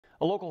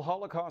A local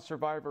Holocaust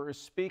survivor is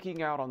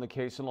speaking out on the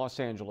case in Los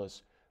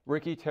Angeles.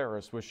 Ricky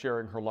Terrace was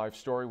sharing her life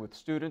story with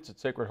students at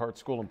Sacred Heart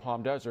School in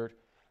Palm Desert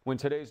when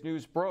today's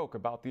news broke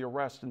about the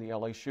arrest in the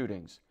LA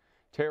shootings.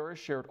 Terrace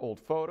shared old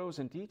photos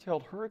and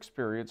detailed her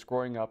experience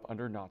growing up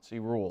under Nazi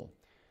rule.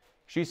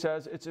 She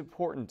says it's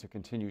important to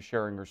continue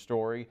sharing her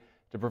story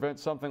to prevent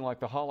something like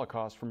the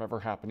Holocaust from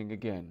ever happening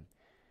again.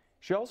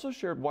 She also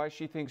shared why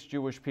she thinks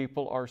Jewish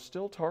people are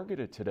still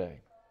targeted today.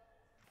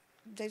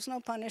 There's no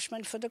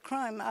punishment for the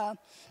crime.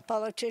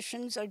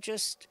 Politicians are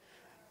just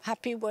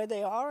happy where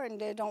they are and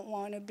they don't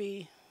want to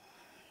be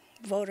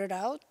voted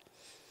out.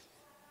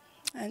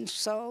 And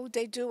so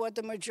they do what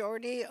the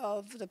majority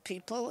of the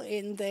people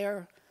in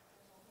their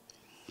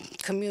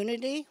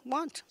community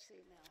want.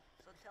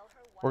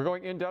 We're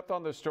going in depth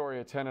on this story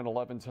at 10 and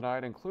 11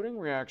 tonight, including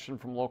reaction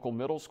from local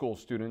middle school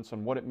students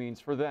on what it means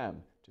for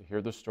them to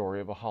hear the story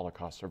of a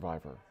Holocaust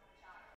survivor.